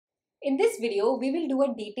In this video, we will do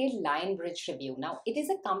a detailed Lionbridge review. Now, it is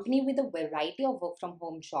a company with a variety of work from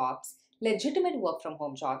home jobs, legitimate work from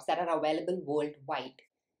home jobs that are available worldwide.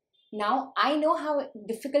 Now, I know how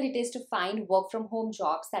difficult it is to find work from home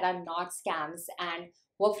jobs that are not scams and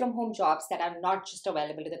work from home jobs that are not just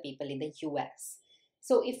available to the people in the US.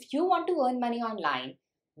 So, if you want to earn money online,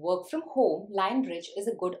 work from home, Lionbridge is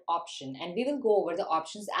a good option, and we will go over the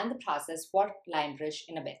options and the process for Lionbridge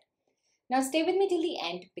in a bit. Now stay with me till the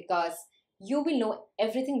end because you will know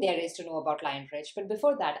everything there is to know about Lionbridge. But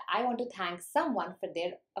before that, I want to thank someone for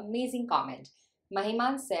their amazing comment.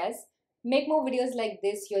 Mahiman says, make more videos like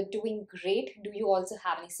this. You're doing great. Do you also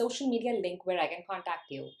have any social media link where I can contact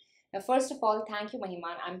you? Now, first of all, thank you,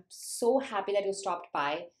 Mahiman. I'm so happy that you stopped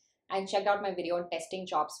by and checked out my video on testing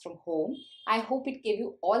jobs from home. I hope it gave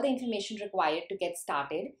you all the information required to get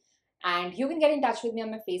started. And you can get in touch with me on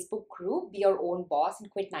my Facebook group, Be Your Own Boss and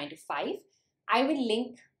Quit 9 to 5. I will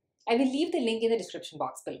leave the link in the description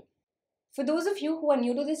box below. For those of you who are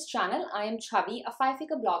new to this channel, I am Chavi, a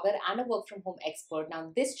 5-figure blogger and a work from home expert.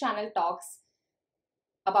 Now, this channel talks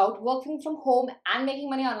about working from home and making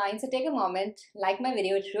money online. So take a moment, like my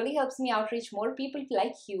video. It really helps me outreach more people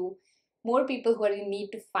like you, more people who are in need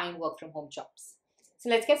to find work from home jobs. So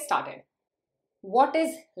let's get started. What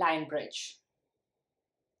is Lionbridge?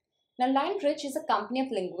 Now, Lionbridge is a company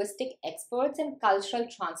of linguistic experts and cultural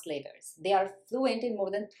translators. They are fluent in more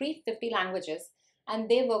than 350 languages and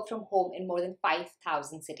they work from home in more than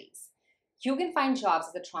 5,000 cities. You can find jobs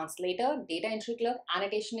as a translator, data entry clerk,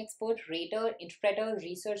 annotation expert, rater, interpreter,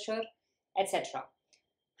 researcher, etc.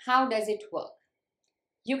 How does it work?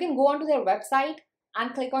 You can go onto their website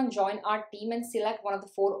and click on Join Our Team and select one of the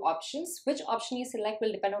 4 options. Which option you select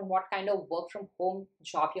will depend on what kind of work from home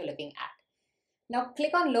job you're looking at. Now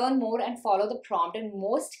click on Learn More and follow the prompt. In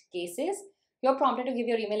most cases, you're prompted to give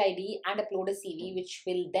your email ID and upload a CV, which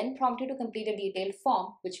will then prompt you to complete a detailed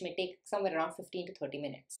form, which may take somewhere around 15 to 30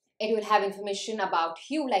 minutes. It will have information about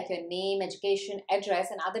you like your name, education,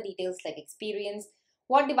 address, and other details like experience,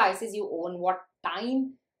 what devices you own, what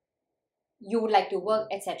time you would like to work,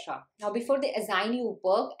 etc. Now before they assign you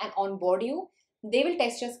work and onboard you, they will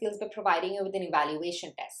test your skills by providing you with an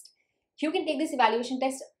evaluation test. You can take this evaluation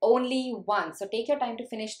test only once, so take your time to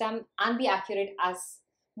finish them and be as accurate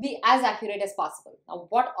as possible. Now,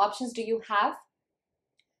 what options do you have?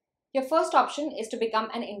 Your first option is to become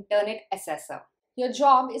an internet assessor. Your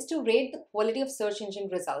job is to rate the quality of search engine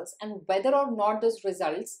results and whether or not those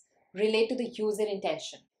results relate to the user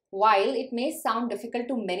intention. While it may sound difficult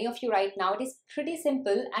to many of you right now, it is pretty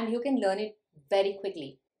simple and you can learn it very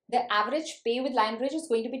quickly. The average pay with Lionbridge is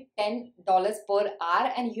going to be $10 per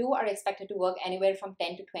hour and you are expected to work anywhere from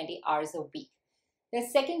 10 to 20 hours a week. The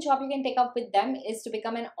second job you can take up with them is to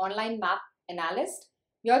become an online map analyst.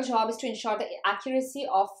 Your job is to ensure the accuracy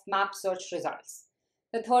of map search results.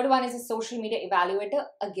 The third one is a social media evaluator.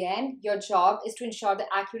 Again, your job is to ensure the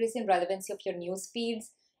accuracy and relevancy of your news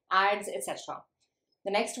feeds, ads, etc.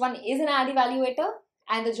 The next one is an ad evaluator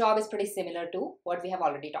and the job is pretty similar to what we have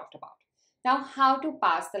already talked about. Now, how to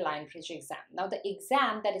pass the Lionbridge exam? Now, the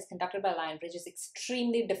exam that is conducted by Lionbridge is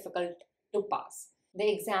extremely difficult to pass.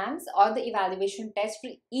 The exams or the evaluation test for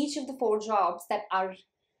each of the 4 jobs that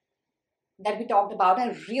we talked about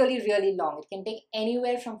are really long. It can take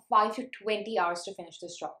anywhere from 5 to 20 hours to finish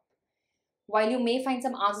this job. While you may find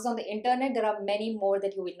some answers on the internet, there are many more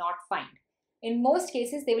that you will not find. In most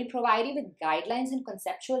cases, they will provide you with guidelines and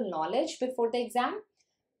conceptual knowledge before the exam.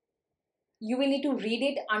 You will need to read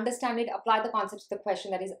it, understand it, apply the concepts to the question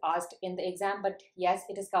that is asked in the exam. But yes,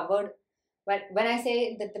 it is covered. When I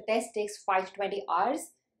say that the test takes 5 to 20 hours,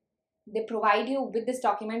 they provide you with this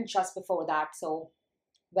document just before that. So,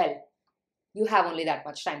 well, you have only that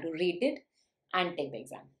much time to read it and take the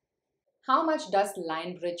exam. How much does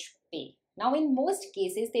Lionbridge pay? Now, in most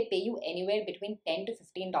cases, they pay you anywhere between $10 to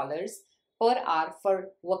 $15 per hour for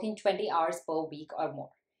working 20 hours per week or more.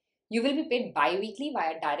 You will be paid bi-weekly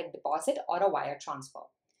via direct deposit or a wire transfer.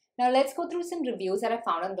 Now let's go through some reviews that I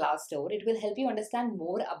found on Glassdoor. It will help you understand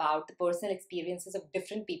more about the personal experiences of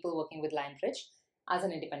different people working with Lionbridge as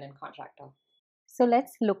an independent contractor. So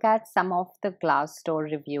let's look at some of the Glassdoor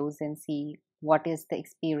reviews and see what is the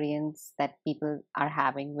experience that people are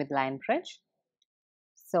having with Lionbridge.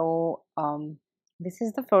 So this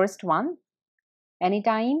is the first one.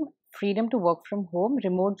 Anytime, freedom to work from home,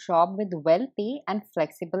 remote job with well pay and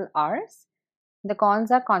flexible hours. The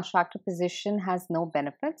cons are contractor position has no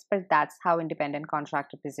benefits, but that's how independent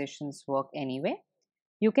contractor positions work anyway.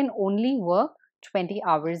 You can only work 20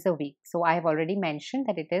 hours a week. So I have already mentioned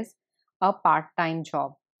that it is a part-time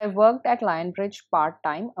job. I worked at Lionbridge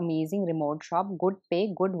part-time, amazing remote job, good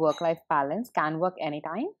pay, good work-life balance, can work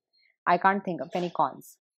anytime. I can't think of any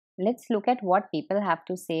cons. Let's look at what people have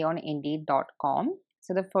to say on Indeed.com.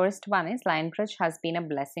 So the first one is Lionbridge has been a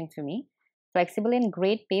blessing for me. Flexible and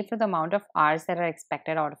great pay for the amount of hours that are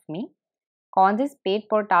expected out of me. Cons is paid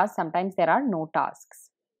per task. Sometimes there are no tasks.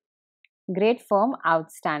 Great firm,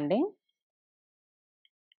 outstanding.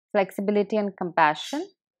 Flexibility and compassion.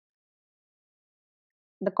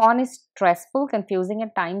 The con is stressful, confusing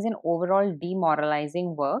at times, and overall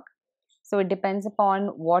demoralizing work. So it depends upon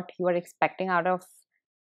what you are expecting out of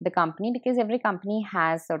the company, because every company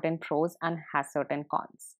has certain pros and has certain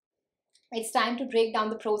cons. It's time to break down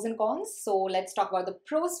the pros and cons. So let's talk about the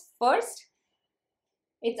pros first.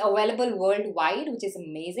 It's available worldwide, which is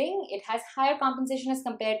amazing. It has higher compensation as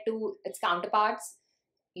compared to its counterparts.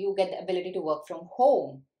 You get the ability to work from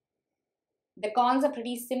home. The cons are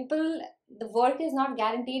pretty simple. The work is not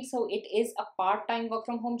guaranteed, so it is a part-time work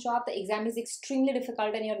from home job. The exam is extremely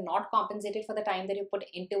difficult and you're not compensated for the time that you put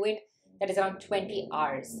into it. That is around 20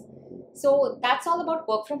 hours. So that's all about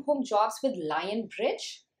work from home jobs with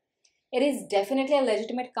Lionbridge. It is definitely a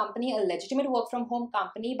legitimate company, a legitimate work from home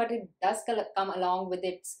company, but it does come along with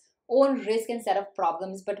its own risk and set of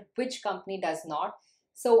problems, but which company does not?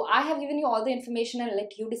 So I have given you all the information and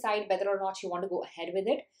let you decide whether or not you want to go ahead with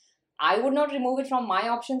it. I would not remove it from my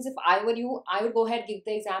options. If I were you, I would go ahead, give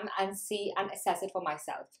the exam and see and assess it for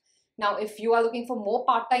myself. Now, if you are looking for more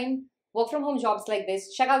part-time work from home jobs like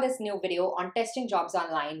this, check out this new video on testing jobs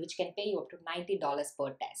online, which can pay you up to $90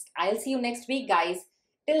 per test. I'll see you next week, guys.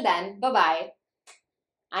 Till then, bye-bye.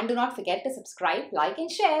 And do not forget to subscribe, like, and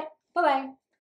share. Bye-bye.